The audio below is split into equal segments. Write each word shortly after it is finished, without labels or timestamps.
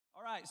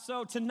right,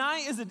 so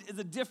tonight is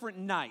a different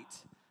night.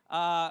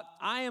 I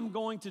am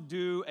going to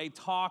do a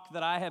talk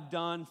that I have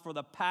done for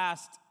the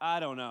past,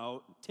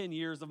 10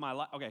 years of my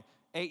life. Okay,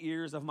 8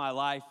 years of my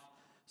life.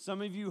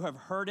 Some of you have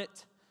heard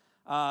it.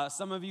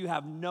 Some of you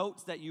have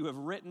notes that you have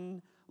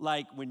written,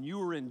 like when you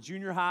were in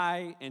junior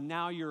high and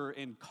now you're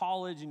in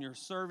college and you're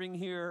serving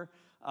here.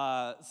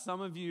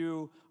 Some of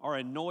you are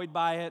annoyed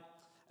by it.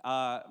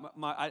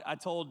 I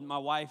told my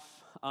wife,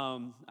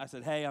 I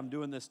said, hey, I'm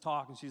doing this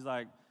talk. And she's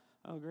like,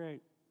 oh,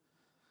 great.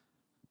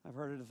 I've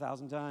heard it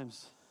 1,000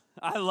 times.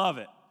 I love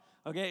it,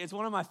 okay? It's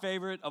one of my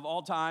favorite of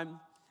all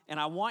time, and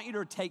I want you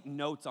to take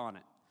notes on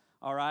it,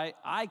 all right?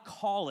 I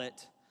call it,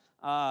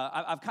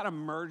 I've kind of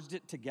merged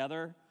it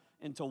together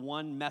into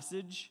one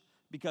message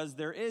because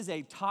there is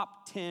a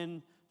top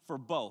 10 for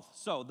both.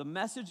 So the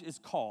message is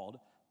called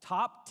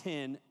Top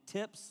 10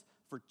 Tips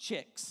for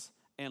Chicks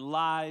and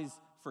Lies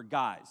for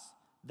Guys.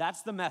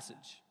 That's the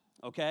message,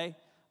 okay?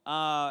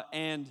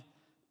 And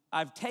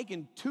I've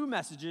taken 2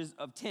 messages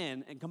of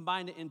 10 and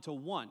combined it into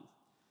one.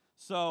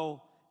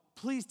 So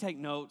please take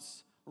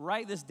notes,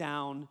 write this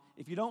down.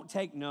 If you don't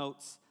take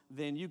notes,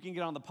 then you can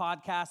get on the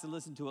podcast and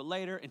listen to it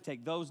later and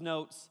take those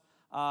notes.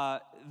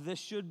 This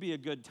should be a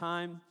good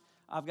time.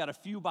 I've got a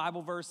few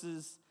Bible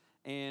verses,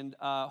 and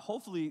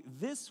hopefully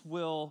this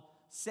will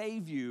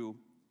save you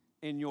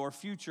in your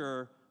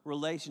future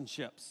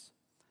relationships.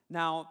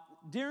 Now,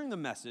 during the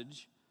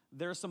message,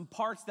 there are some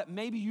parts that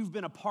maybe you've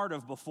been a part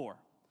of before,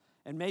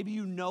 and maybe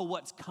you know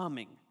what's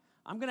coming.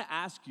 I'm going to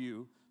ask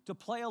you to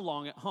play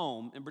along at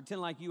home and pretend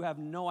like you have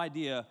no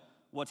idea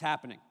what's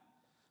happening.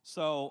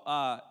 So,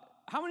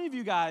 how many of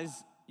you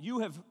guys, you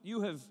have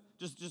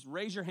just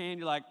raise your hand,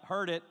 you're like,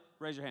 heard it,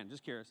 raise your hand,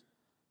 just curious.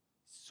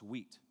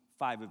 Sweet,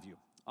 5 of you.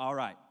 All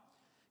right,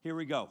 here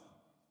we go.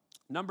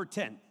 Number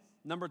 10.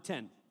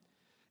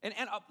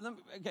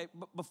 Okay,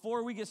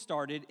 before we get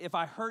started, if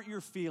I hurt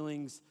your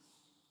feelings,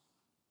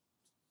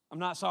 I'm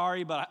not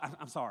sorry, but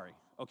I'm sorry,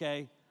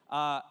 okay?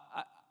 I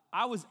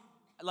was,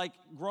 like,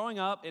 growing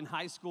up in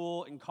high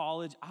school and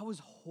college, I was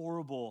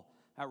horrible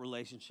at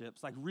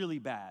relationships, like really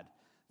bad.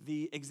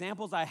 The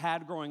examples I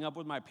had growing up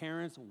with my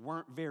parents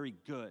weren't very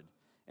good.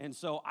 And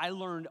so I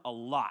learned a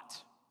lot,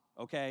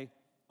 okay?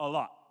 A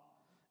lot.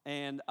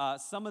 And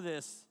some of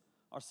this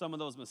are some of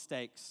those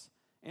mistakes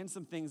and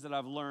some things that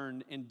I've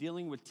learned in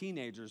dealing with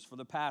teenagers for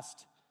the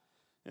past,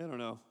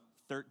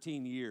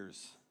 13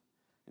 years.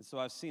 And so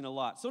I've seen a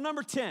lot. So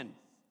number 10,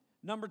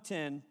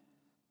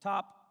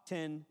 top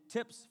 10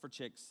 tips for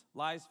chicks,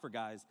 lies for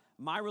guys.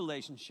 My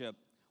relationship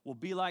will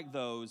be like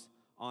those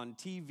on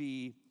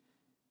TV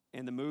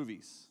and the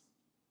movies.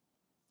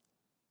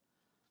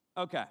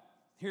 Okay,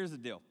 here's the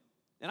deal.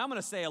 And I'm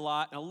going to say a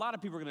lot, and a lot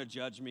of people are going to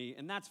judge me,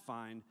 and that's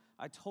fine.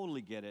 I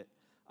totally get it.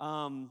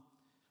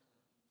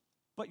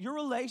 But your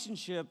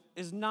relationship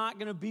is not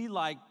going to be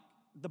like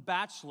The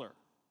Bachelor,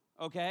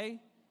 okay?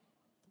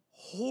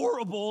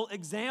 Horrible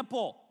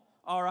example,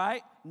 all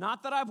right?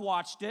 Not that I've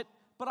watched it,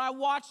 but I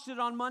watched it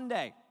on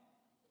Monday.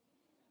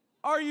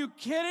 Are you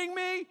kidding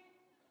me?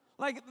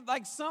 Like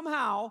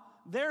somehow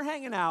they're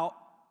hanging out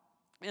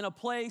in a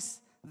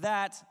place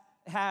that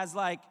has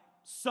like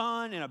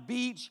sun and a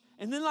beach,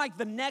 and then like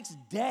the next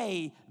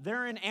day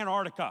they're in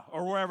Antarctica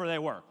or wherever they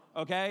were,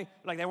 okay?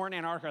 Like they weren't in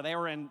Antarctica, they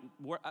were in,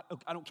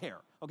 I don't care,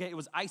 okay? It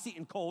was icy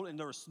and cold and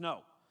there was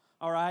snow,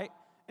 all right?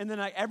 And then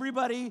like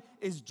everybody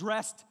is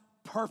dressed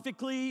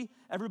perfectly,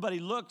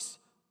 everybody looks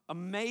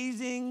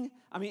amazing.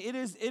 I mean, it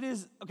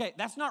is, okay,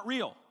 that's not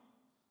real.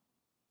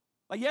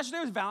 Like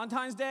yesterday was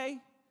Valentine's Day,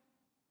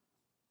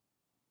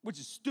 which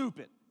is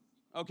stupid,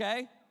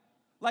 okay?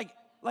 Like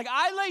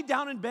I laid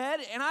down in bed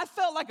and I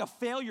felt like a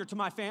failure to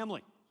my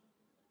family.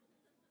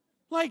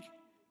 Like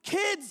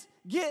kids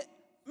get,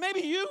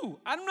 maybe you,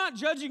 I'm not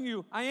judging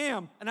you, I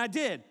am, and I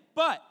did.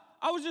 But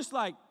I was just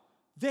like,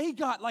 they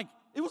got like,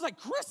 it was like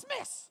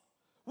Christmas.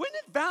 When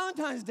did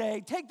Valentine's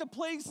Day take the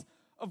place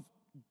of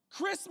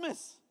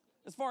Christmas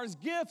as far as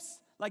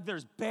gifts? Like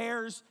there's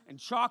bears and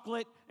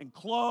chocolate and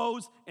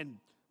clothes and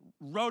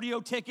rodeo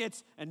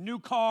tickets and new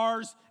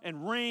cars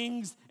and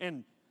rings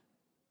and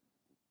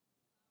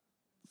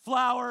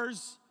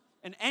flowers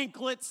and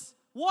anklets.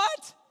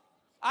 What?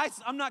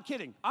 I'm not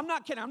kidding. I'm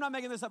not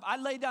making this up. I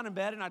laid down in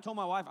bed and I told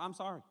my wife, I'm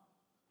sorry.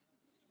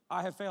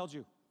 I have failed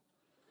you.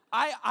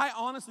 I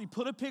honestly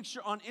put a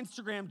picture on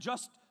Instagram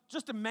just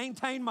to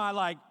maintain my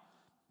like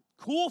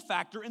cool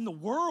factor in the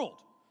world.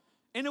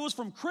 And it was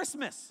from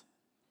Christmas.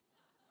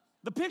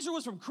 The picture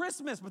was from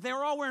Christmas, but they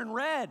were all wearing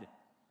red. And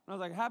I was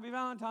like, happy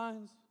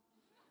Valentine's.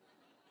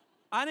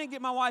 I didn't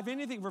get my wife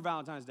anything for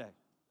Valentine's Day.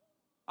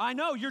 I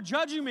know, you're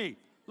judging me.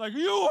 Like,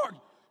 you're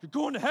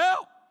going to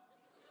hell.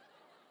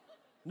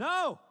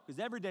 No, because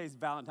every day is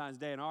Valentine's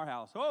Day in our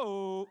house.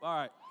 Oh,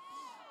 all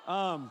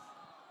right.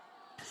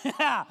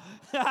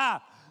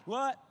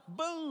 What?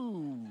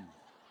 Boom.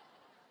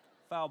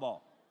 Foul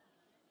ball.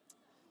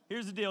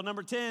 Here's the deal,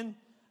 number 10.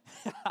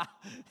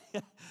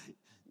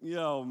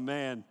 Yo,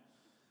 man.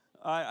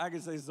 I can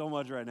say so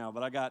much right now,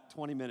 but I got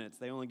 20 minutes.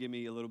 They only give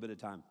me a little bit of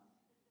time.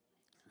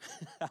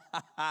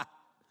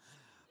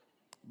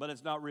 but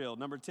it's not real.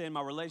 Number 10,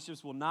 my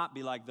relationships will not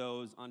be like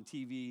those on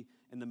TV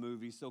and the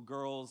movies. So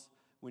girls,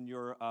 when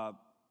your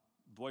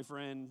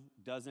boyfriend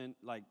doesn't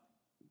like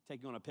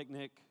take you on a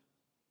picnic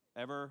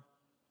ever,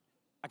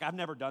 like I've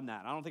never done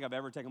that. I don't think I've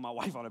ever taken my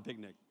wife on a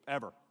picnic,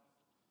 ever.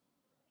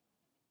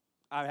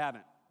 I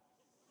haven't,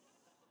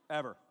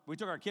 ever. We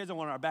took our kids on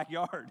one in our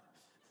backyard.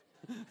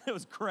 It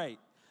was great.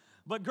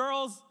 But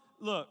girls,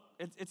 look,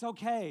 it's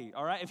okay,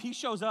 all right? If he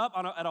shows up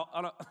on a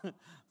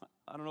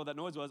I don't know what that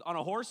noise was, on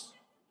a horse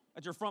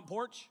at your front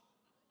porch,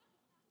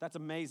 that's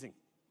amazing.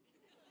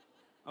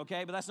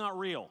 Okay, but that's not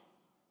real,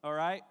 all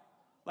right?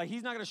 Like,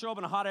 he's not going to show up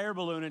in a hot air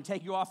balloon and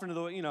take you off into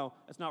the,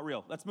 that's not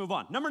real. Let's move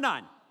on. Number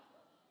 9.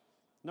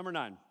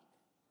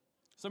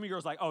 Some of you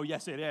girls are like, oh,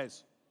 yes, it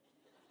is.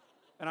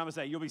 And I'm going to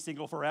say, you'll be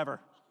single forever.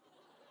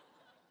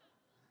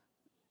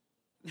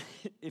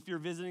 If you're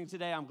visiting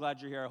today, I'm glad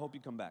you're here. I hope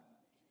you come back.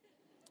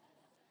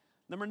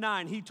 Number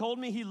 9, he told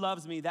me he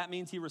loves me. That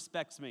means he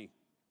respects me.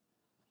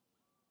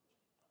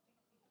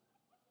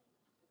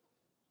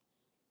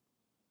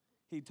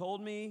 He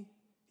told me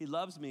he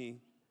loves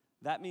me.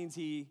 That means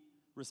he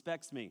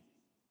respects me.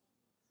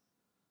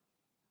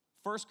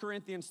 1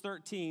 Corinthians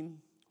 13,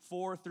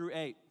 4 through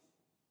 8.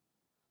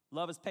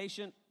 Love is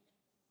patient.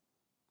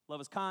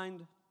 Love is kind.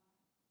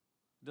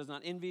 It does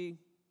not envy.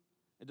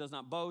 It does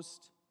not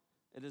boast.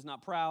 It is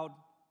not proud.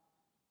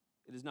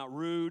 It is not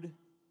rude. It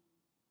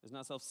is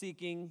not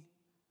self-seeking.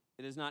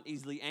 It is not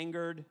easily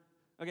angered.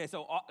 Okay,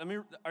 so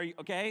are you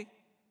okay?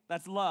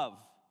 That's love.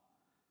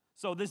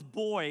 So this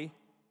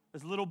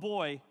little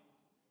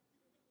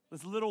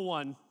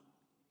one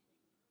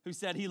who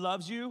said he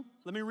loves you,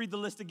 let me read the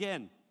list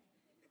again.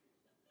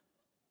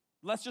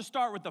 Let's just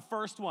start with the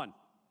first one.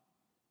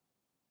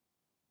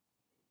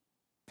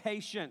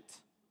 Patient.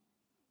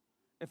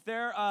 If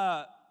they're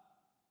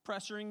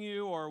pressuring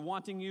you or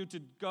wanting you to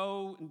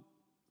go and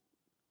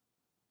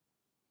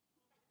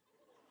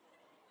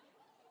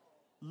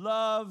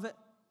love,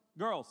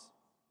 girls,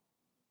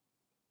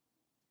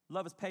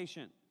 love is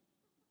patient.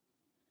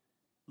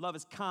 Love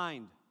is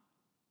kind.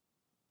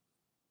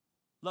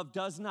 Love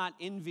does not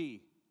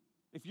envy.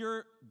 If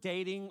you're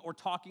dating or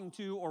talking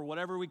to or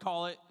whatever we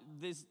call it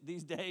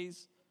these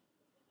days,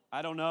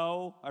 I don't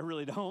know. I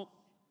really don't.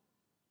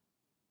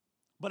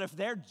 But if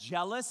they're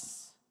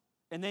jealous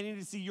and they need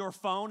to see your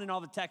phone and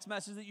all the text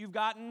messages that you've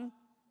gotten,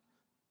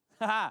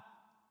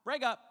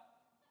 break up.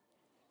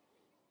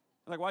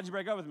 Like, why'd you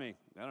break up with me?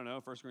 I don't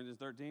know, 1 Corinthians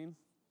 13.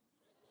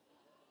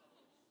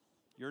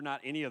 You're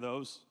not any of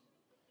those.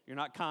 You're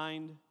not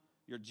kind.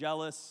 You're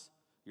jealous.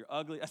 You're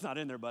ugly. That's not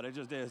in there, but it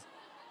just is.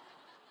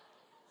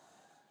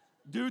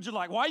 Dudes are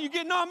like, why are you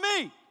getting on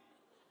me?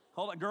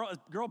 Hold on,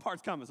 girl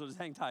part's coming, so just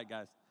hang tight,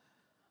 guys.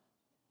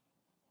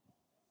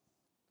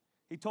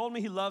 He told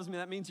me he loves me.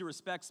 That means he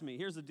respects me.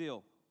 Here's the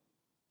deal.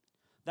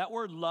 That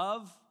word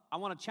love, I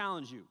want to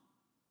challenge you.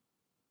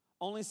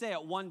 Only say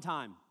it one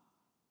time.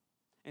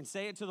 And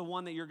say it to the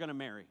one that you're going to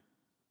marry.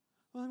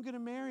 Well, I'm going to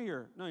marry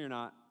her. No, you're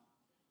not.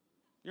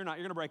 You're not.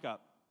 You're going to break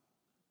up.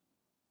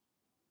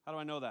 How do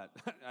I know that?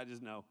 I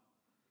just know.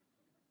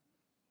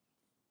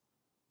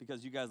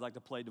 Because you guys like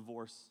to play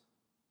divorce.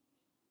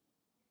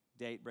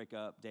 Date, break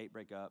up, date,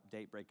 break up,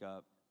 date, break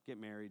up, get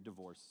married,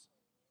 divorce.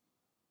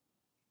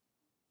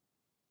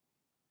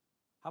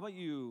 How about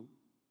you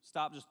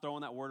stop just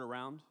throwing that word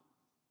around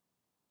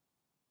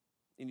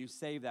and you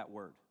save that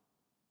word?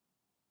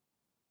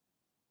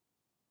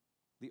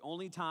 The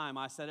only time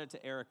I said it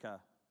to Erica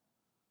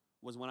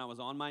was when I was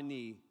on my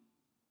knee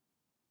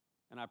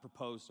and I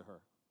proposed to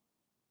her.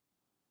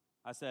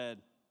 I said,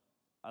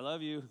 I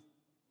love you.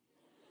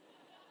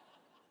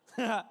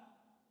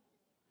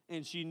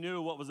 And she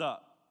knew what was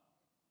up.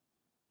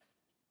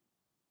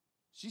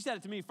 She said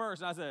it to me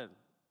first, and I said,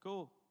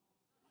 cool.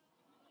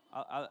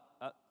 I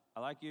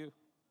like you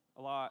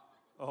a lot,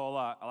 a whole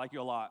lot. I like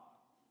you a lot.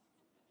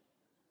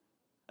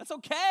 That's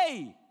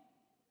okay.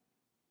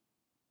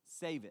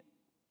 Save it.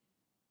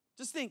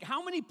 Just think,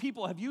 how many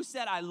people have you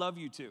said I love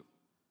you to?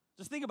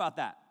 Just think about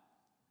that.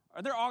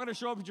 Are they all going to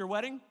show up at your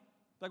wedding?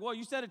 Like, well,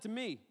 you said it to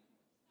me.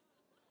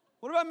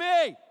 What about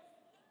me?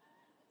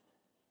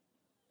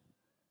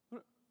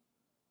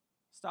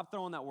 Stop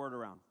throwing that word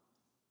around.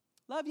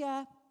 Love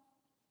ya.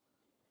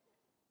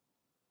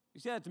 You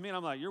said it to me, and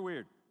I'm like, you're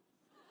weird.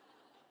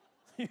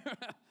 You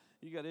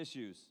got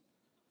issues.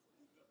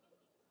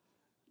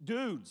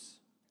 Dudes,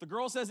 if the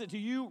girl says it to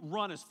you,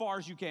 run as far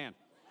as you can.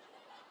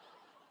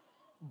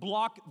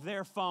 Block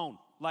their phone.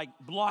 Like,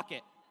 block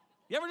it.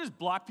 You ever just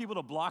block people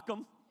to block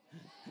them?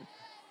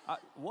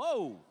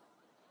 Whoa.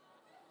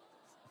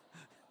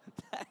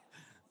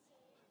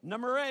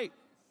 Number 8.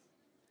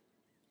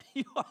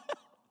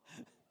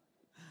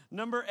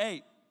 Number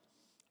 8.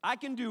 I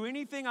can do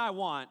anything I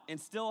want and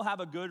still have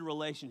a good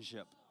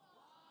relationship.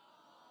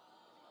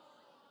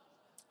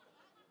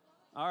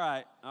 All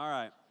right.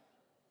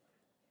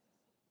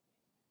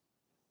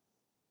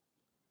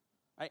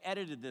 I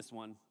edited this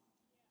one.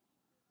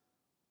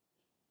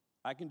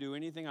 I can do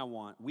anything I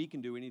want. We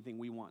can do anything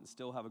we want and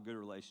still have a good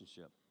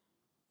relationship.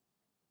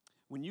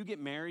 When you get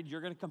married, you're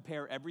going to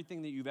compare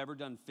everything that you've ever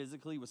done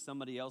physically with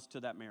somebody else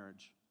to that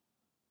marriage.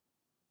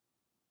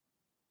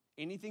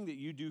 Anything that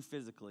you do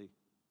physically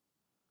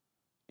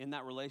in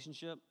that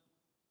relationship,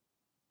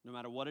 no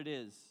matter what it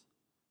is,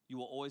 you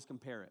will always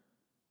compare it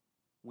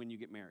when you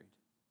get married.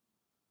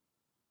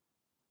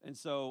 And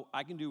so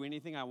I can do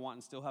anything I want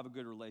and still have a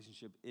good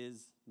relationship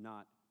is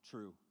not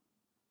true.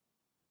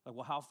 Like,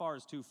 well, how far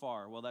is too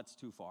far? Well, that's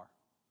too far.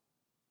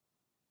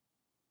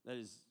 That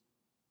is,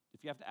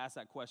 if you have to ask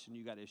that question,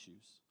 you got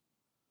issues.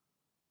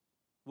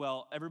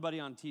 Well, everybody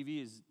on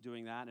TV is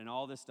doing that and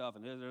all this stuff,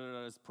 and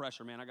there's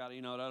pressure, man. I got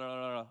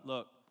to,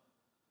 Look,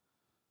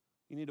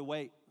 you need to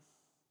wait.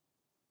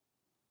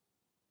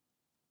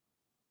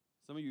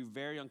 Some of you are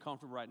very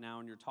uncomfortable right now,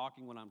 and you're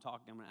talking when I'm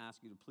talking. I'm going to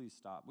ask you to please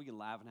stop. We can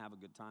laugh and have a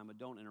good time, but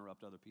don't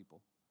interrupt other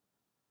people.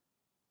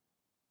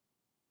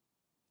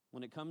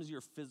 When it comes to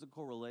your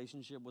physical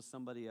relationship with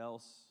somebody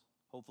else,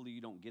 hopefully you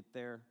don't get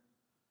there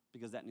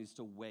because that needs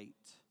to wait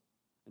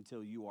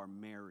until you are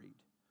married.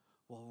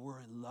 Well,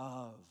 we're in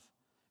love.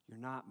 You're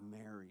not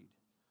married.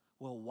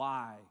 Well,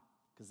 why?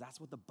 Because that's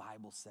what the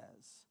Bible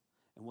says.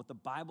 And what the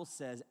Bible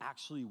says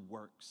actually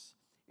works.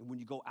 And when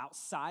you go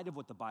outside of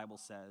what the Bible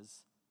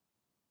says,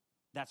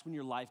 that's when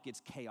your life gets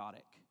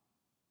chaotic.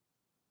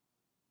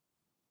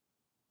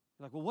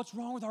 You're like, well, what's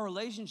wrong with our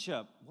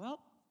relationship? Well,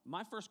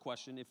 my first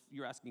question, if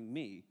you're asking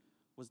me,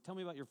 was tell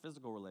me about your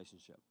physical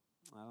relationship.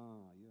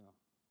 Oh, yeah.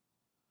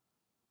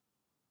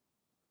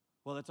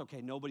 Well, that's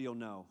okay. Nobody will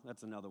know.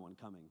 That's another one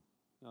coming.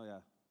 Oh, yeah.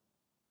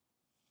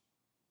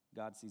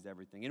 God sees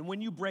everything. And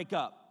when you break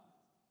up,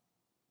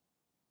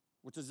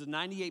 which is a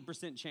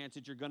 98% chance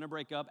that you're going to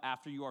break up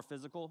after you are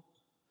physical,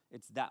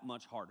 it's that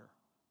much harder.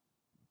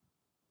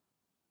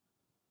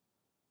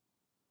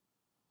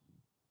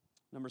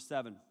 Number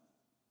 7.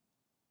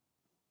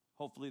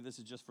 Hopefully this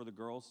is just for the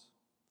girls.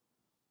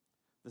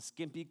 The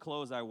skimpy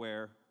clothes I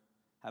wear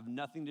have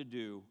nothing to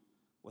do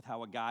with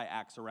how a guy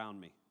acts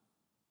around me.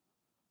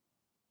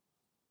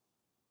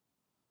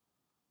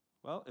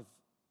 Well, if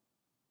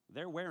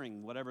they're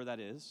wearing whatever that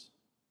is,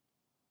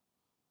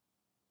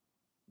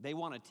 they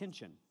want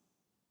attention.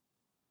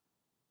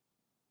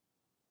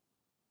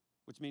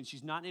 Which means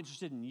she's not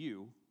interested in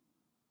you.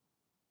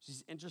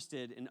 She's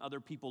interested in other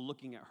people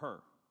looking at her.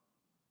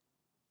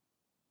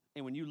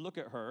 And when you look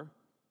at her,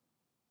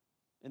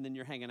 and then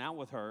you're hanging out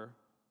with her,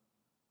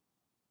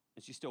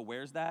 and she still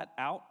wears that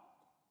out,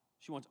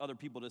 she wants other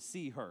people to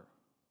see her.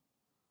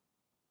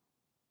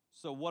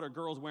 So what are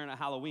girls wearing at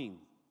Halloween?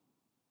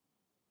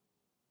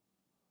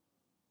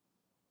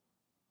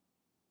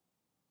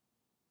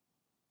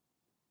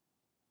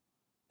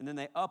 And then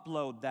they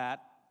upload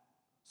that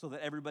so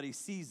that everybody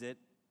sees it,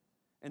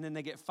 and then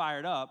they get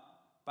fired up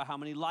by how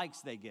many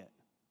likes they get.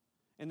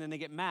 And then they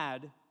get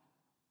mad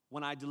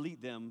when I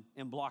delete them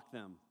and block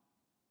them.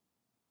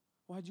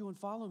 Why'd you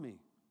unfollow me?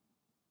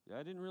 Yeah,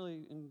 I didn't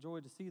really enjoy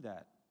to see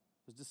that.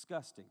 It was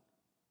disgusting.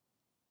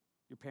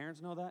 Your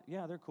parents know that?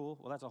 Yeah, they're cool.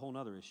 Well, that's a whole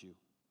nother issue.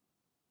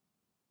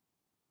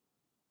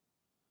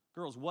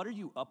 Girls, what are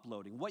you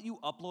uploading? What you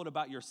upload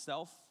about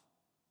yourself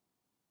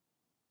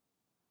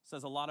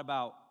says a lot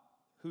about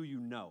who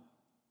you know.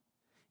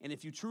 And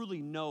if you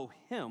truly know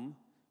him,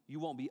 you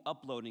won't be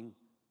uploading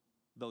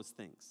those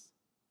things.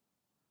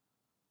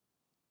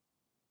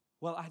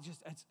 Well, I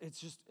just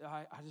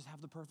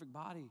have the perfect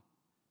body.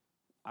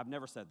 I've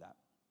never said that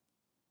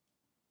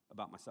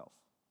about myself.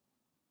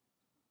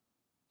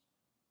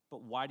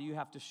 But why do you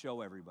have to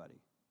show everybody?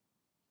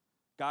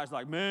 Guys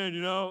like,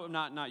 man,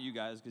 not you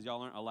guys, because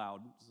y'all aren't allowed.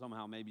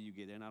 Somehow maybe you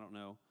get in, I don't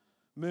know.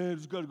 Man,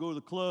 just got to go to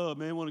the club,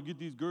 man, want to get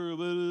these girls.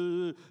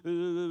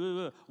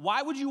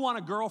 Why would you want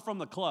a girl from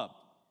the club?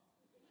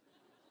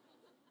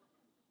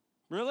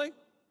 Really?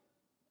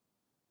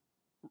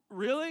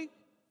 Really?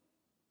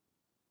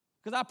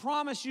 Because I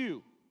promise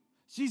you,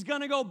 she's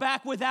going to go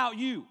back without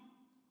you.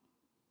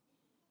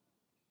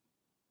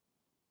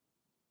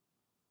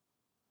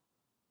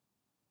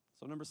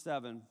 So number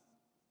 7,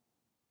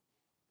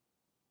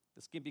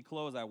 the skimpy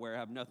clothes I wear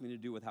have nothing to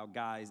do with how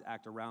guys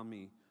act around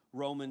me.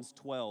 Romans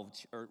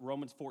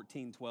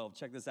 14:12.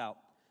 Check this out.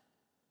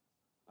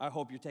 I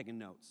hope you're taking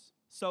notes.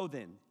 So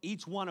then,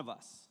 each one of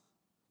us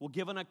will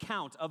give an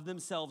account of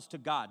themselves to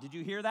God. Did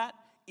you hear that?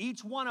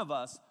 Each one of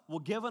us will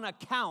give an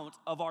account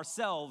of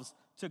ourselves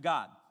to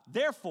God.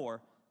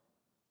 Therefore,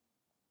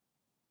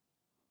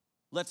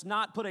 let's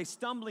not put a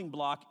stumbling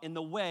block in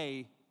the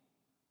way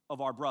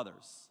of our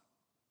brothers.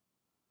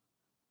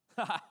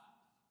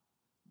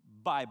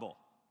 Bible.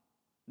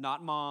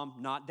 Not mom,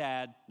 not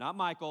dad, not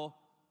Michael,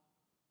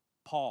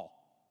 Paul.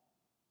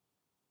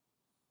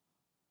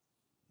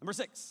 Number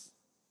 6.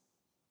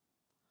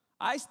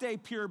 I stay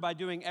pure by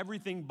doing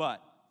everything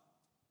but.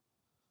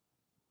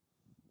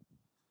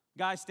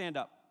 Guys, stand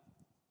up.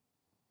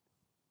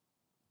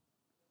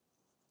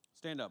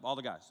 Stand up, all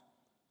the guys.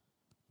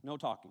 No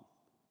talking.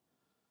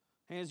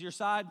 Hands to your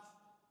side.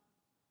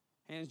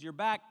 Hands to your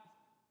back.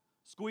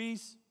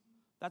 Squeeze.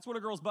 That's what a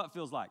girl's butt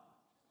feels like.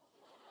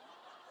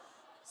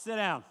 Sit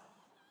down.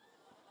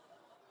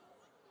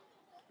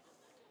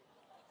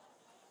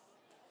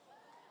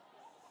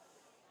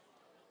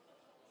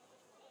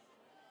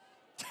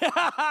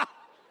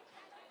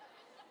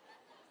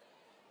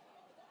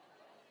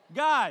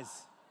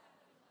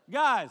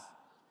 Guys,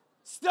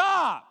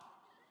 stop.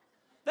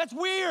 That's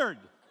weird.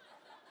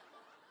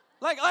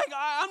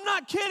 I'm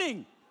not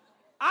kidding.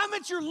 I'm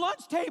at your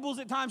lunch tables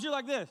at times. You're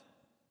like this.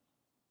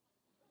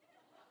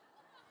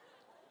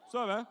 What's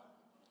up, man?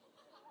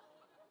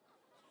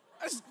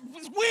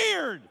 It's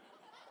weird.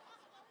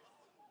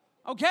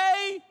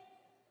 Okay?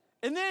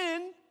 And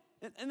then,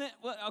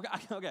 well,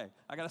 okay,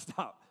 I gotta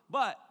stop.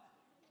 But,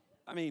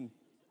 I mean,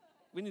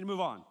 we need to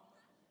move on.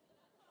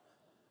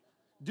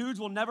 Dudes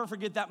will never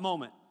forget that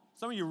moment.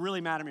 Some of you are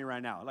really mad at me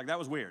right now. Like, that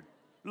was weird.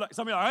 Like,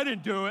 some of you are like, I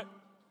didn't do it.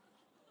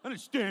 I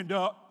didn't stand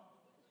up.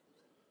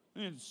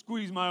 I didn't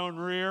squeeze my own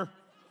rear.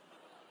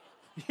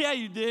 Yeah,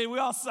 you did. We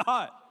all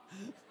saw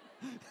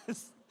it.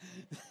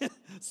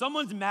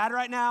 Someone's mad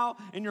right now,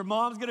 and your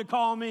mom's going to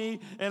call me,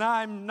 and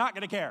I'm not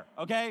going to care,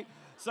 okay?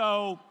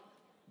 So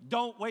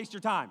don't waste your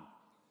time.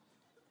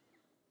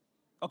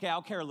 Okay,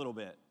 I'll care a little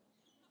bit,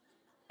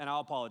 and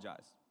I'll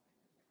apologize,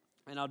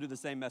 and I'll do the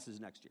same message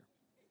next year.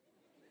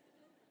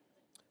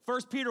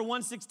 1 Peter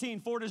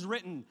 1:16, for it is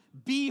written,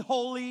 be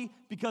holy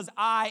because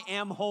I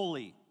am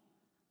holy.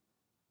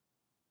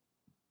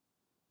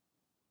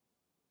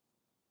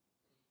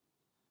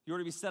 You are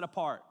to be set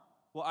apart.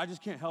 Well, I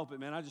just can't help it,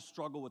 man. I just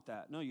struggle with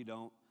that. No, you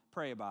don't.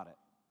 Pray about it.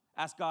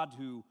 Ask God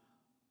to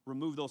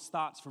remove those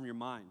thoughts from your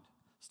mind.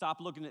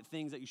 Stop looking at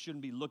things that you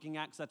shouldn't be looking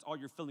at because that's all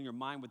you're filling your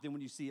mind with. Then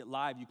when you see it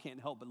live, you can't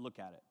help but look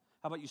at it.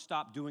 How about you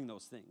stop doing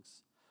those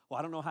things? Well,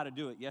 I don't know how to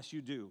do it. Yes,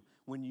 you do.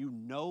 When you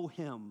know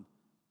Him,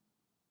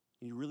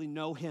 and you really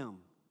know Him,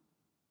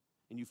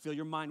 and you fill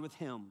your mind with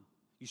Him,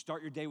 you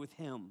start your day with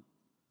Him,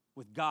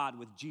 with God,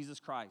 with Jesus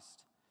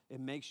Christ,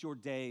 it makes your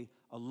day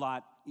a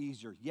lot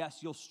easier. Yes,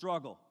 you'll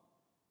struggle,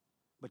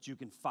 but you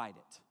can fight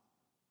it.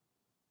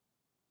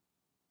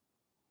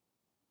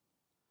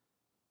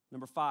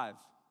 Number 5,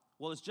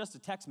 well, it's just a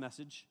text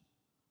message.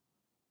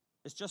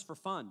 It's just for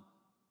fun.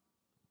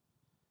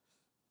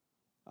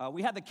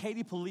 We had the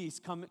Katy police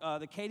come.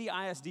 The Katy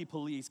ISD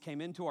police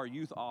came into our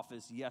youth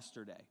office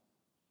yesterday.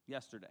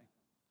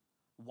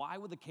 Why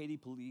would the Katy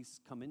police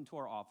come into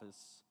our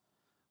office?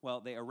 Well,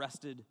 they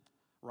arrested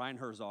Ryan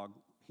Herzog.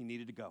 He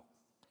needed to go.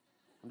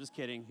 I'm just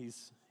kidding.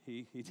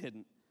 He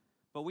didn't.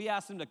 But we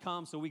asked him to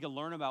come so we could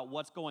learn about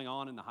what's going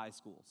on in the high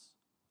schools.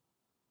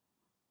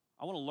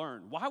 I want to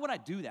learn. Why would I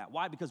do that?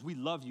 Why? Because we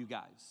love you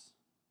guys.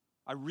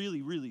 I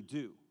really, really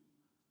do.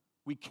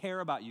 We care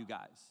about you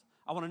guys.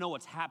 I want to know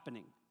what's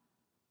happening.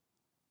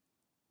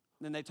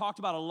 And they talked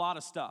about a lot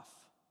of stuff.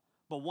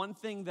 But one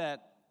thing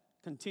that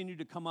continued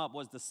to come up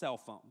was the cell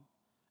phone.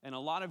 And a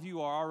lot of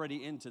you are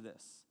already into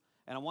this.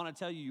 And I want to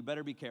tell you, you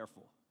better be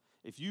careful.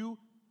 If you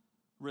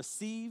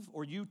receive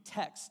or you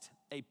text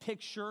a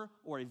picture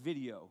or a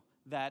video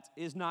that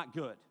is not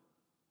good,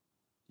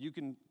 you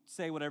can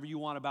say whatever you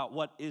want about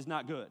what is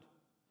not good.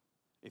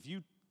 If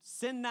you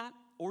send that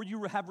or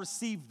you have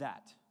received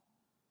that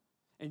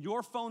and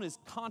your phone is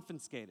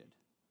confiscated,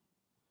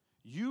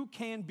 you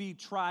can be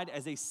tried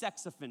as a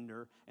sex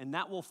offender, and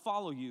that will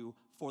follow you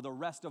for the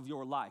rest of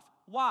your life.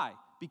 Why?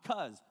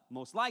 Because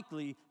most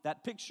likely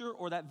that picture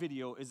or that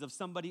video is of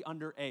somebody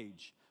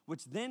underage,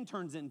 which then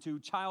turns into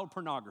child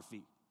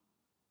pornography.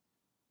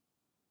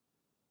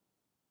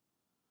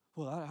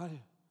 Well,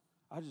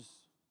 I just,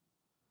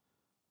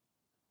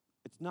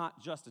 it's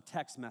not just a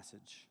text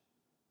message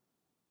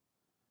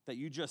that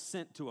you just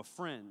sent to a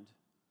friend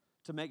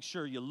to make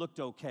sure you looked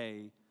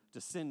okay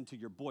to send to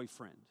your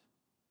boyfriend.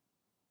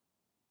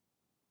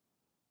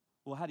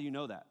 Well, how do you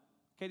know that?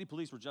 Katy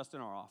police were just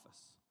in our office.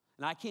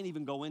 And I can't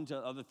even go into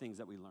other things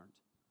that we learned.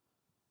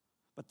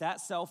 But that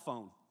cell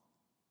phone,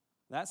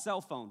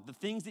 the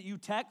things that you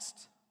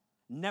text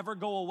never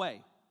go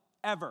away,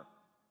 ever.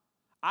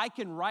 I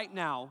can right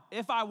now,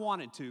 if I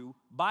wanted to,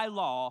 by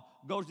law,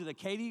 go to the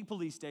Katy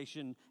police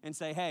station and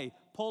say, hey,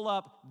 pull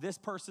up this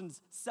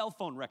person's cell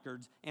phone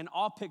records and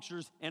all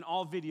pictures and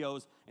all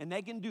videos, and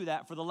they can do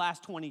that for the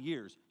last 20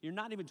 years. You're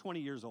not even 20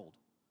 years old.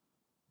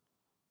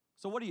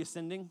 So what are you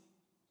sending?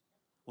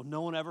 Will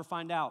no one ever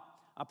find out?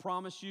 I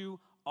promise you,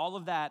 all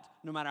of that,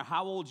 no matter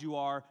how old you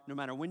are, no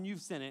matter when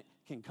you've sent it,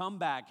 can come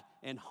back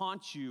and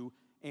haunt you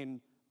and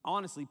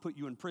honestly put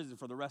you in prison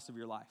for the rest of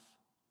your life.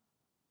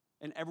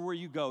 And everywhere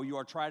you go, you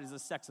are tried as a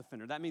sex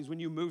offender. That means when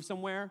you move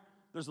somewhere,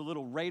 there's a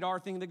little radar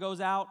thing that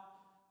goes out,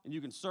 and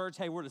you can search,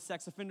 hey, where do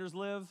sex offenders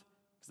live?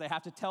 Because they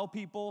have to tell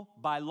people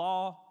by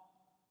law,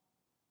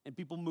 and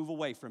people move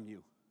away from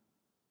you.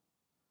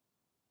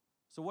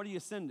 So what are you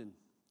sending?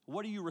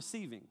 What are you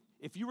receiving?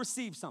 If you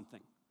receive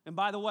something, and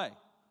by the way,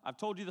 I've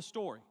told you the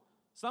story.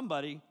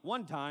 Somebody,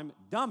 one time,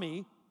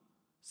 dummy,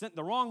 sent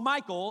the wrong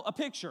Michael a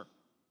picture.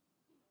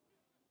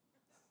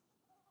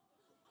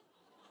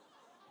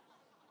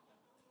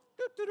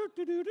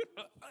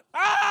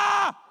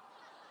 Ah!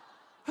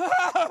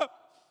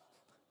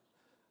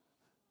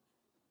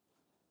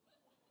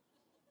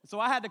 So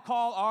I had to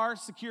call our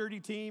security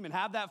team and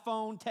have that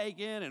phone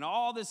taken and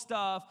all this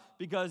stuff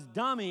because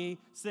dummy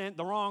sent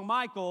the wrong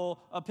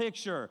Michael a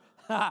picture.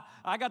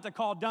 I got to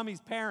call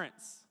dummy's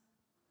parents.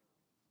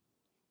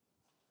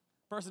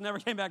 Person never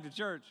came back to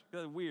church.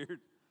 That's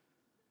weird.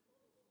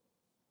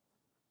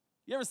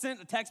 You ever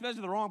sent a text message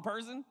to the wrong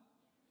person?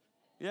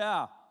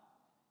 Yeah.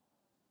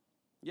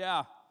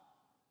 Yeah.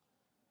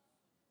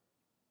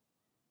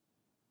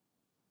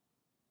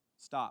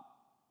 Stop.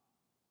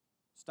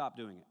 Stop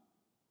doing it.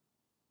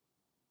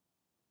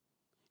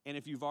 And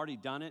if you've already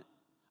done it,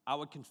 I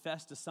would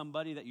confess to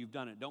somebody that you've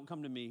done it. Don't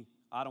come to me.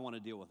 I don't want to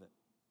deal with it.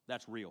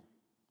 That's real.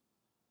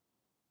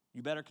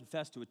 You better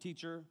confess to a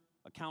teacher,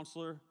 a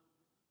counselor,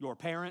 your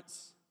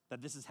parents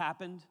that this has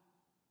happened,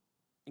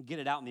 and get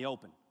it out in the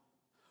open.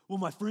 Well,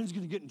 my friend's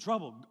going to get in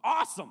trouble.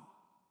 Awesome.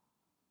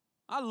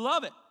 I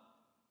love it.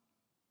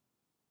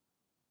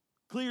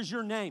 Clears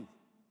your name.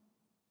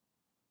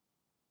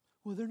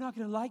 Well, they're not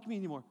going to like me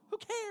anymore. Who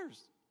cares?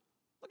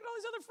 Look at all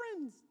these other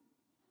friends.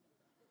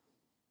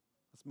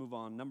 Let's move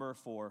on. Number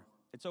 4.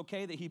 It's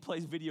okay that he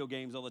plays video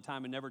games all the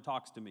time and never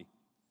talks to me.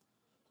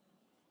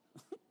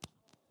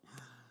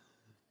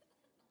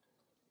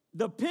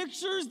 The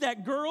pictures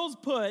that girls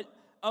put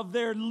of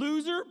their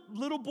loser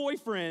little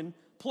boyfriend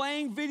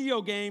playing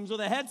video games with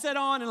a headset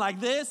on and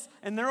like this,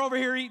 and they're over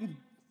here eating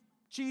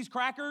cheese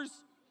crackers,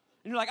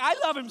 and you're like, I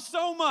love him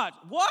so much.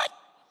 What?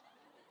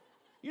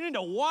 You need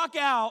to walk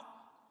out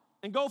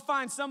and go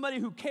find somebody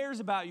who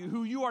cares about you,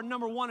 who you are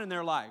number one in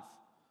their life.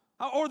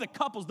 Or the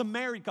couples, the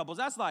married couples.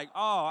 That's like,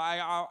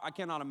 oh, I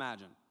cannot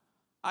imagine.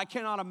 I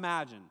cannot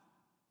imagine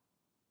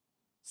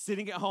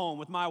sitting at home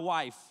with my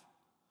wife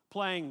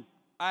playing,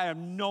 I have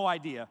no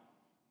idea,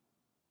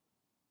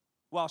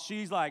 while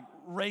she's like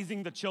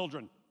raising the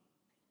children.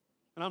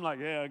 And I'm like,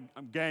 yeah,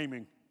 I'm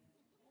gaming.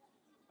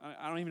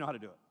 I don't even know how to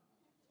do it.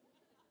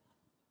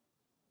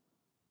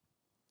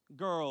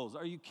 Girls,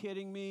 are you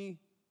kidding me?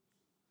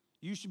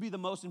 You should be the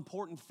most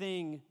important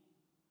thing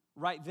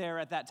right there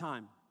at that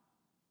time.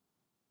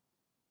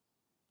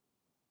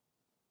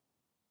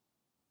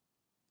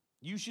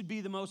 You should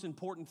be the most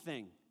important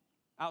thing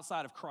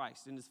outside of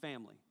Christ and his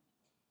family.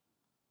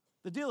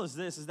 The deal is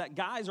this, is that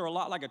guys are a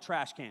lot like a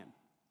trash can.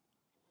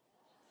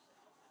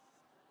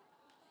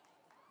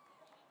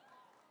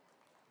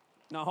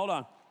 No, hold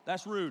on.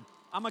 That's rude.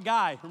 I'm a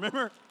guy,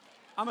 remember?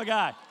 I'm a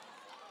guy.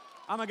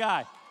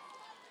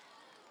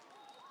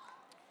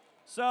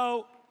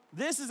 So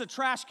this is a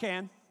trash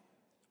can.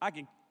 I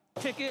can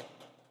kick it.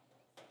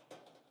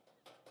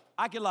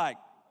 I can like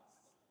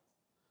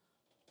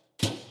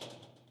some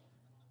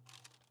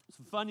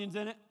Funyuns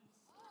in it.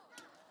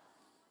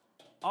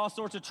 All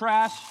sorts of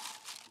trash.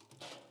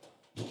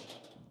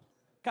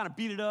 Kind of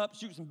beat it up,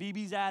 shoot some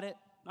BBs at it.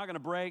 Not gonna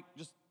break,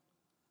 just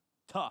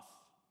tough.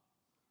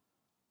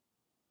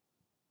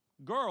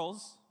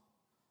 Girls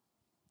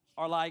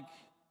are like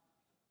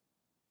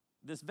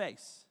this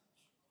vase.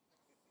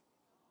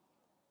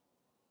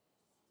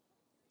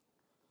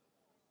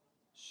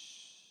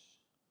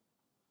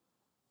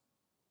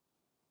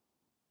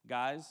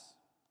 Guys,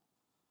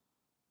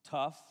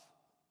 tough.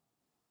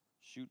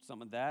 Shoot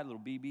some of that, a little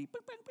BB.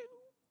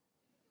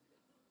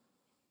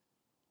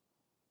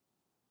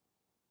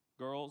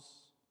 Girls,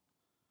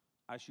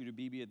 I shoot a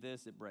BB at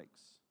this, it breaks.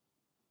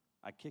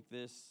 I kick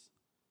this,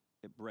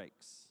 it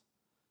breaks.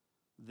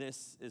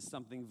 This is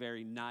something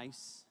very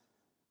nice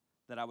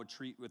that I would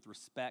treat with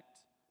respect,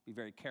 be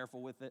very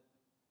careful with it.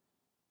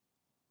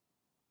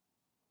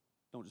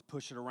 Don't just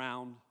push it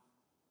around.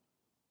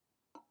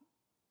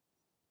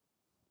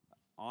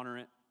 Honor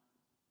it.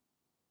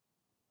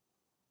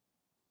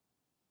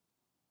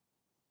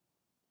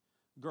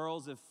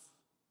 Girls, if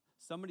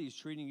somebody is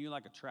treating you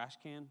like a trash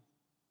can,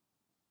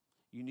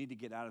 you need to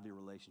get out of the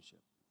relationship.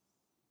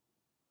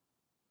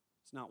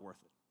 It's not worth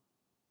it.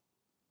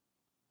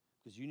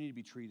 Because you need to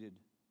be treated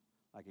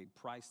like a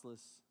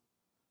priceless,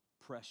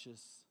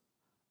 precious,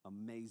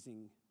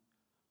 amazing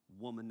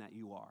woman that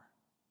you are.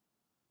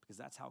 Because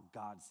that's how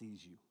God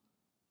sees you.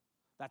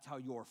 That's how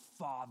your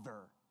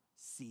Father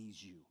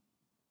sees you.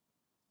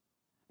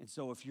 And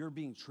so if you're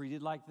being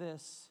treated like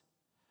this,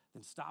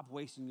 then stop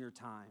wasting your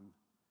time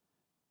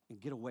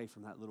and get away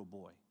from that little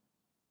boy.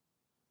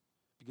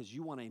 Because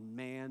you want a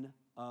man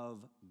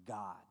of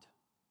God.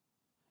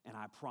 And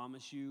I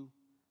promise you,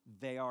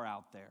 they are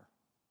out there.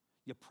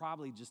 You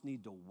probably just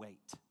need to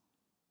wait.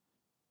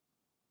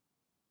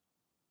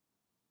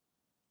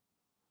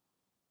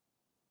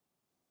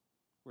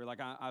 We're like,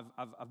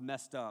 I've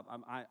messed up.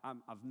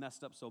 I've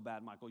messed up so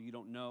bad, Michael. You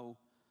don't know.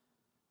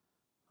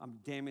 I'm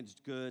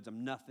damaged goods.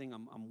 I'm nothing.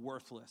 I'm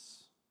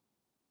worthless.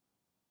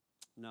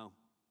 No.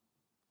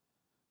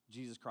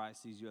 Jesus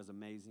Christ sees you as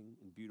amazing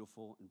and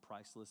beautiful and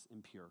priceless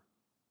and pure.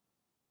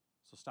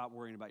 So stop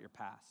worrying about your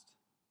past.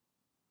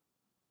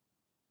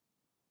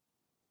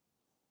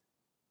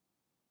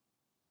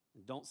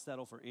 And don't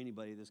settle for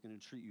anybody that's going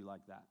to treat you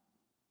like that.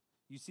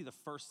 You see the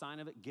first sign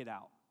of it, get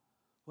out.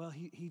 Well,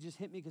 he just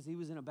hit me because he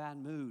was in a bad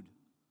mood.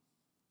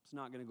 It's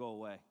not going to go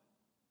away.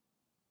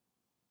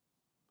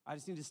 I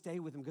just need to stay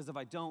with him because if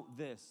I don't,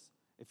 this.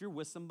 If you're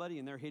with somebody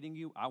and they're hitting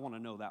you, I want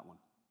to know that one.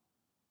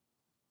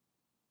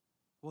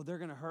 Well, they're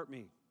going to hurt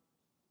me.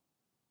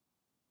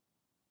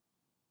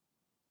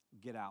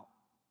 Get out.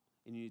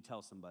 And you need to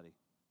tell somebody.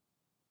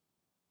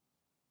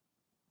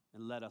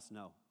 and let us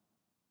know.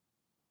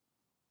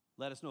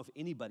 Let us know if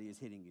anybody is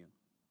hitting you.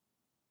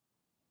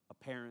 A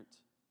parent,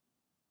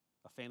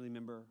 a family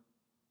member,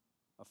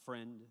 a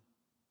friend.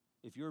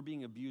 If you're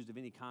being abused of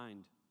any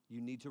kind,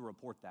 you need to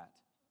report that.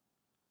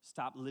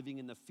 Stop living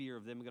in the fear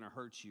of them going to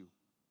hurt you.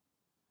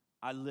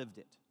 I lived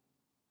it.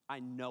 I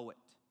know it.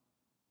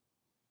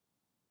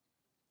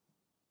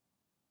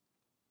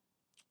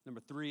 Number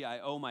 3, I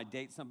owe my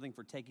date something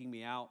for taking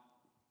me out.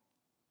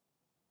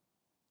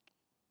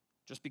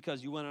 Just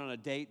because you went on a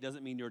date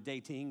doesn't mean you're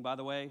dating, by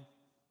the way.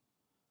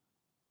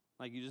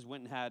 Like you just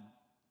went and had,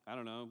 I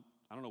don't know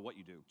what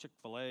you do.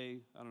 Chick-fil-A,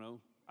 I don't know.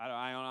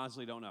 I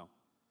honestly don't know.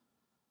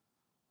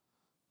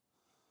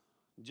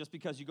 Just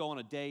because you go on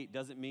a date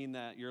doesn't mean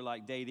that you're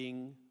like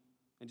dating.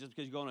 And just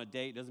because you go on a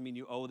date doesn't mean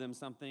you owe them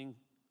something.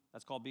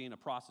 That's called being a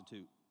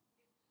prostitute.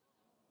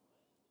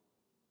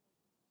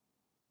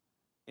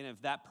 And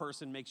if that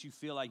person makes you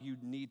feel like you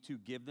need to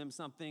give them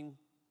something,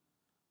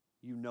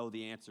 you know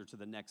the answer to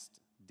the next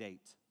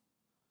date.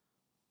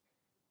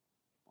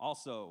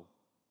 Also,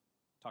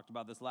 talked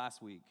about this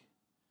last week.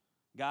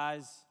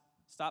 Guys,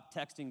 stop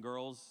texting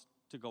girls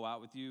to go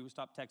out with you.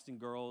 Stop texting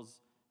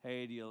girls,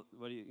 hey,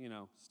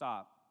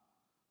 stop.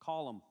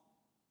 Call them.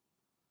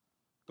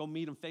 Go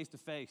meet them face to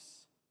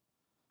face.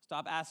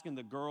 Stop asking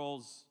the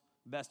girl's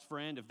best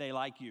friend if they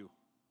like you,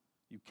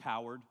 you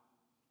coward.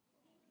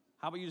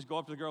 How about you just go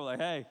up to the girl like,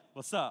 hey,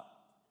 what's up?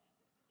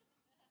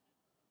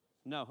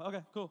 No,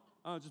 okay, cool.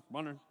 I was just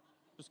wondering.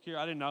 Just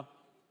curious, I didn't know.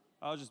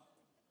 I was just,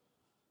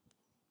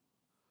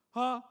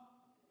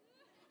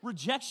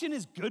 Rejection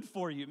is good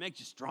for you. It makes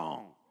you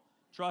strong.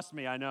 Trust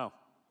me, I know.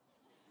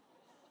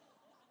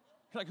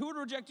 You're like, who would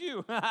reject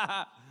you?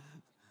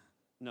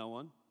 No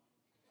one.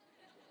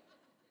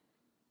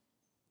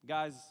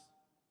 Guys,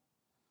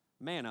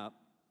 man up.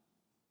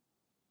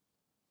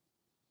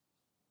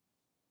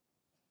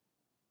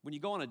 When you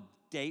go on a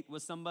date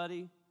with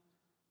somebody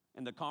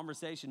and the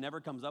conversation never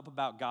comes up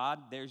about God,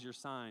 there's your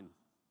sign.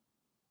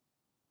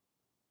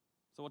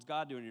 So what's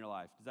God doing in your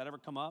life? Does that ever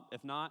come up?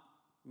 If not,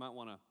 you might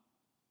want to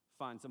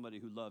find somebody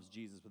who loves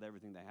Jesus with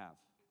everything they have.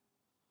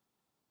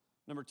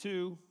 Number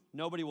 2,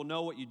 nobody will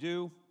know what you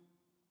do.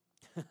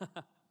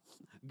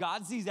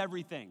 God sees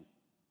everything.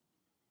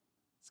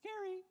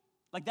 Scary.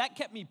 Like that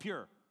kept me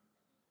pure.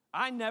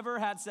 I never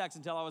had sex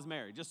until I was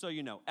married, just so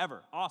you know,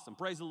 ever. Awesome,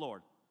 praise the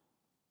Lord.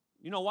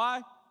 You know why?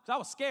 Because I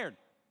was scared.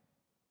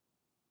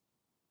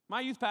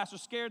 My youth pastor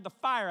scared the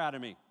fire out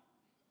of me.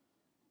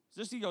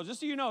 He goes, just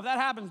so you know, if that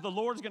happens, the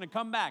Lord's going to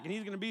come back and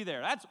he's going to be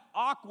there. That's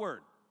awkward.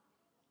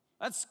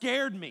 That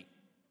scared me.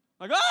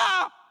 Like,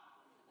 ah!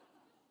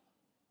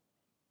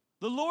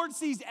 The Lord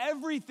sees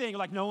everything.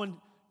 Like, no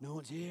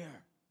one's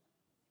here.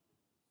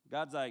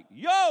 God's like,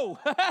 yo!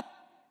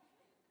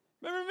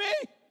 Remember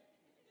me?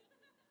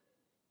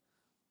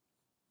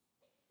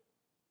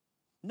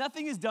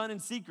 Nothing is done in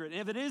secret. And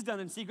if it is done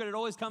in secret, it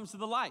always comes to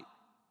the light.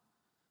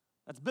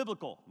 That's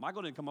biblical.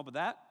 Michael didn't come up with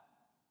that.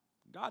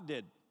 God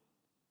did.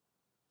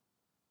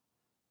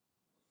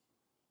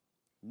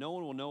 No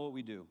one will know what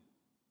we do.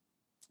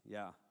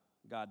 Yeah,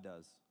 God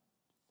does.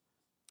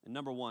 And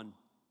number 1,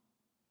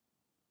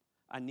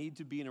 I need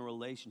to be in a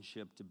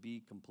relationship to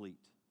be complete.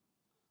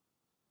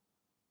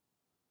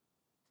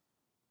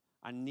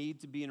 I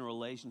need to be in a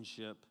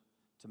relationship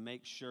to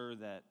make sure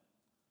that,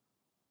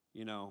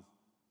 I'm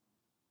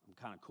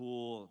kind of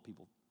cool.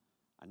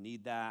 I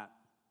need that.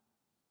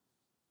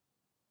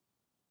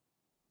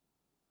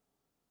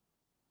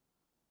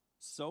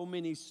 So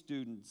many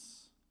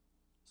students,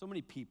 so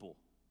many people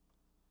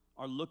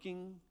are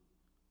looking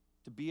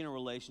to be in a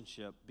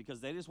relationship because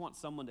they just want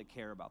someone to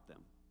care about them.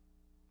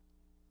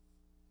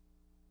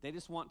 They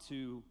just want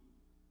to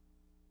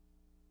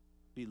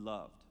be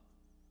loved.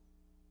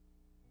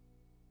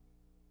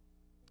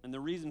 And the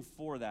reason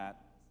for that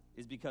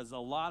is because a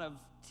lot of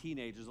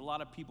teenagers, a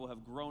lot of people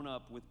have grown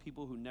up with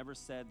people who never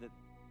said that,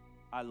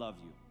 I love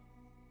you.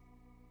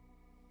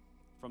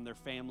 From their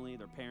family,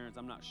 their parents,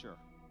 I'm not sure.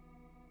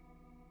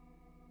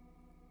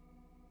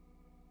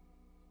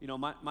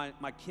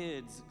 My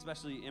kids,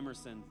 especially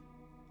Emerson,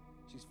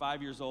 she's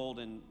 5 years old,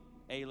 and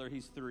Ayler,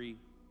 he's 3.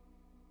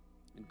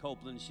 And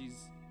Copeland,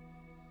 she's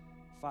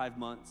 5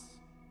 months.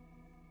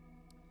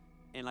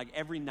 And like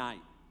every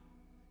night,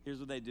 here's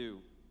what they do.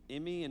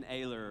 Emmy and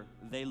Ayler,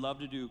 they love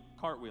to do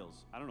cartwheels.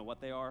 I don't know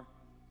what they are.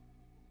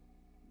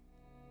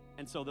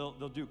 And so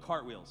they'll do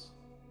cartwheels.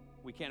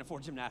 We can't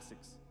afford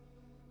gymnastics.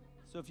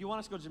 So if you want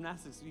us to go to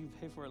gymnastics, you can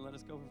pay for it, let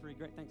us go for free.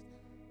 Great, thanks.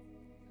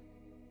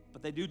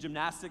 But they do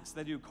gymnastics,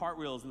 they do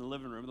cartwheels in the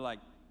living room. They're like,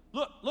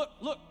 look,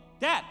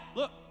 Dad,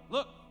 look.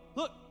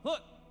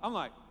 I'm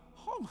like,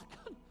 oh my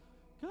God,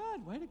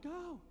 good, way to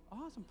go.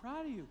 Awesome,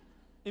 proud of you.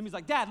 Emmy's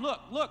like, Dad, look.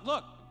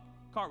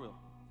 Cartwheel.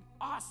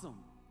 Awesome,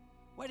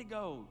 way to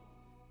go.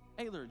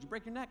 Ayler, did you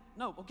break your neck?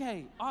 No,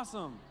 okay,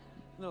 awesome.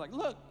 And they're like,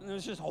 look, and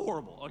it's just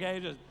horrible,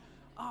 okay?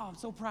 I'm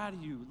so proud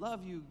of you,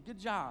 love you, good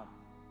job.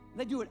 And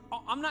they do it,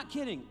 I'm not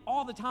kidding,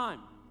 all the time.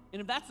 And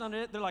if that's not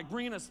it, they're like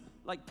bringing us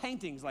like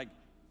paintings, like,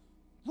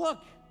 look.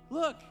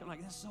 I'm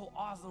like, that's so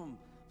awesome. I'm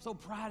so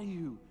proud of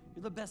you.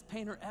 You're the best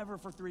painter ever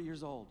for 3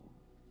 years old.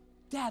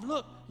 Dad,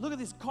 look at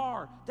this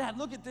car. Dad,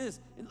 look at this.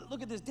 And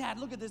look at this. Dad,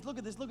 look at this, look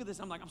at this, look at this.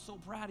 I'm like, I'm so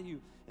proud of you.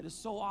 It is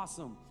so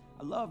awesome.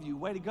 I love you.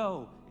 Way to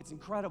go. It's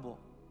incredible.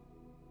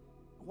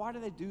 Why do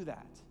they do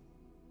that?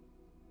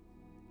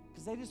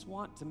 Because they just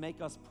want to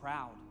make us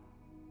proud.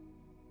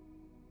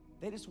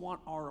 They just want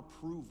our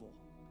approval.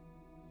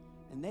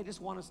 And they just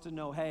want us to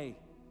know, hey,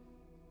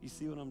 you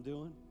see what I'm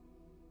doing?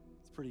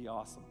 It's pretty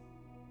awesome.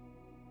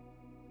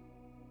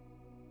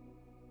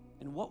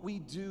 And what we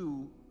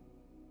do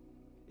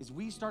is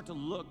we start to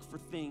look for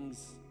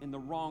things in the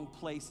wrong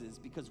places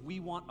because we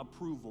want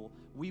approval.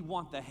 We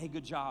want the, hey,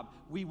 good job.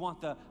 We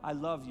want the, I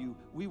love you.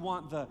 We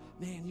want the,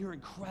 man, you're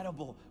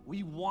incredible.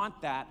 We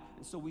want that.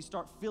 And so we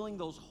start filling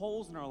those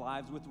holes in our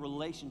lives with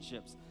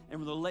relationships.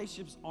 And when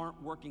relationships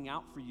aren't working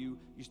out for you,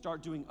 you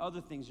start doing other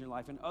things in your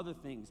life and other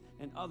things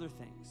and other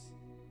things.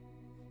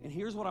 And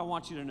here's what I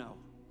want you to know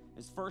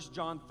is 1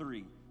 John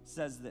 3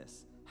 says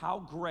this, how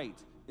great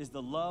is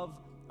the love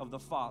of the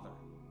Father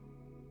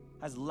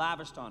has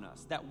lavished on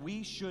us, that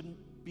we shouldn't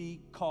be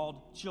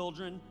called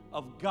children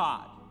of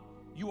God.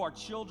 You are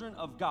children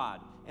of God,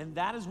 and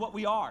that is what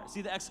we are.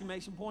 See the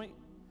exclamation point?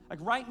 Like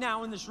right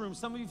now in this room,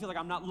 some of you feel like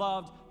I'm not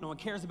loved, no one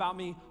cares about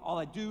me, all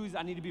I do is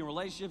I need to be in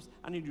relationships,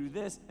 I need to do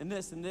this and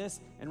this and this,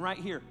 and right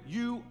here,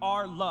 you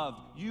are loved.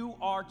 You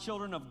are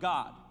children of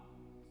God.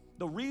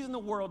 The reason the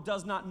world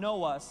does not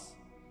know us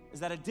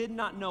is that it did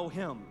not know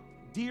Him.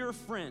 Dear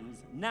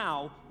friends,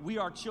 now we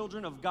are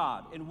children of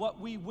God, and what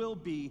we will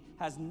be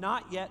has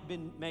not yet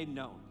been made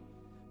known.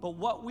 But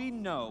what we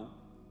know,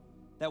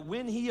 that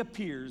when He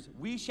appears,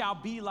 we shall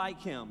be like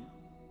Him,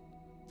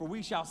 for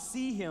we shall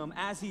see Him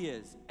as He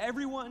is.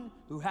 Everyone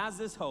who has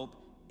this hope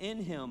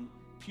in Him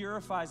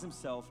purifies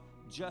himself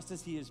just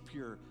as He is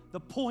pure.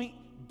 The point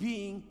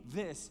being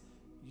this,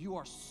 you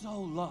are so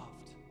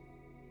loved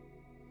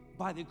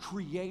by the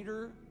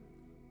Creator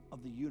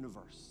of the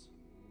universe.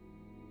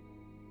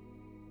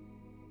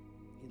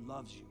 He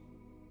loves you.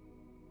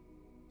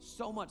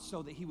 So much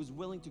so that He was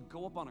willing to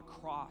go up on a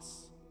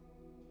cross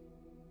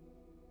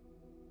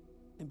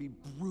and be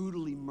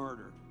brutally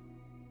murdered.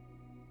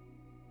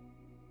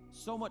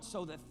 So much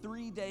so that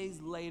 3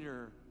 days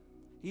later,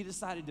 He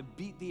decided to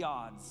beat the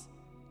odds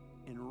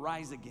and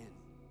rise again.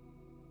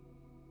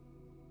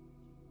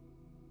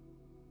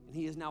 And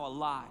He is now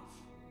alive.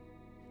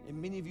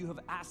 And many of you have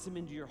asked Him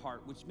into your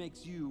heart, which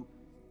makes you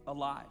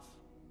alive.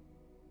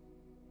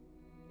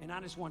 And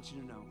I just want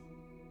you to know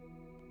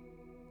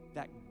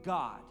that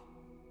God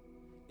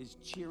is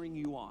cheering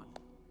you on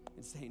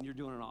and saying, you're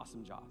doing an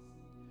awesome job.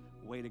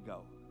 Way to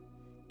go.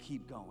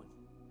 Keep going.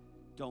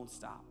 Don't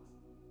stop.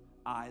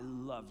 I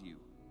love you.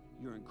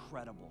 You're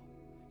incredible.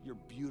 You're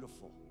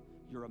beautiful.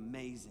 You're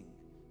amazing.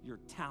 You're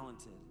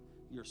talented.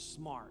 You're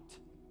smart.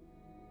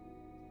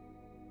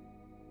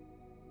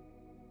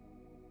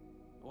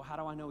 Well, how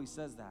do I know He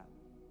says that?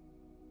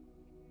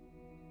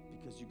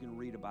 Because you can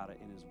read about it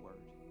in His Word.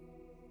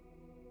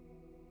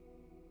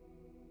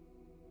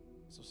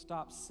 So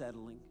stop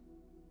settling.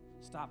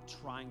 Stop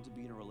trying to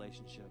be in a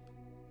relationship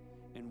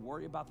and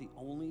worry about the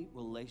only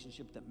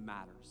relationship that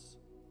matters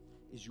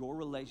is your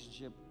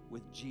relationship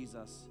with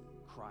Jesus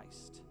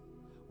Christ.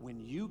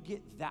 When you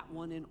get that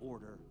one in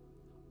order,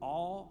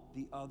 all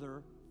the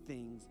other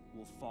things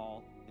will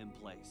fall in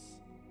place.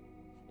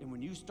 And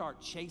when you start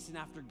chasing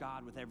after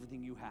God with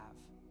everything you have,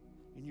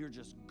 and you're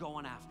just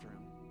going after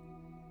Him,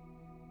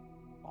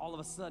 all of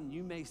a sudden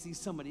you may see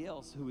somebody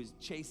else who is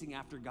chasing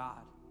after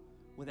God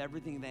with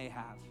everything they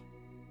have.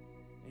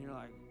 And you're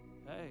like,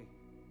 hey,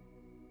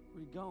 where are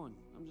you going?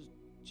 I'm just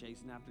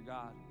chasing after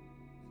God.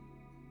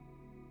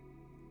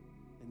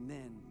 And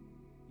then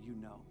you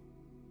know.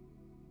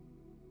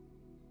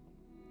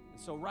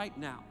 And so right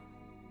now,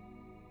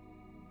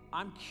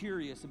 I'm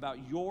curious about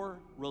your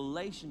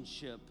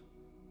relationship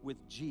with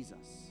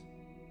Jesus.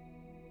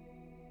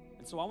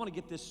 And so I want to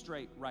get this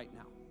straight right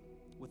now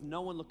with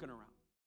no one looking around.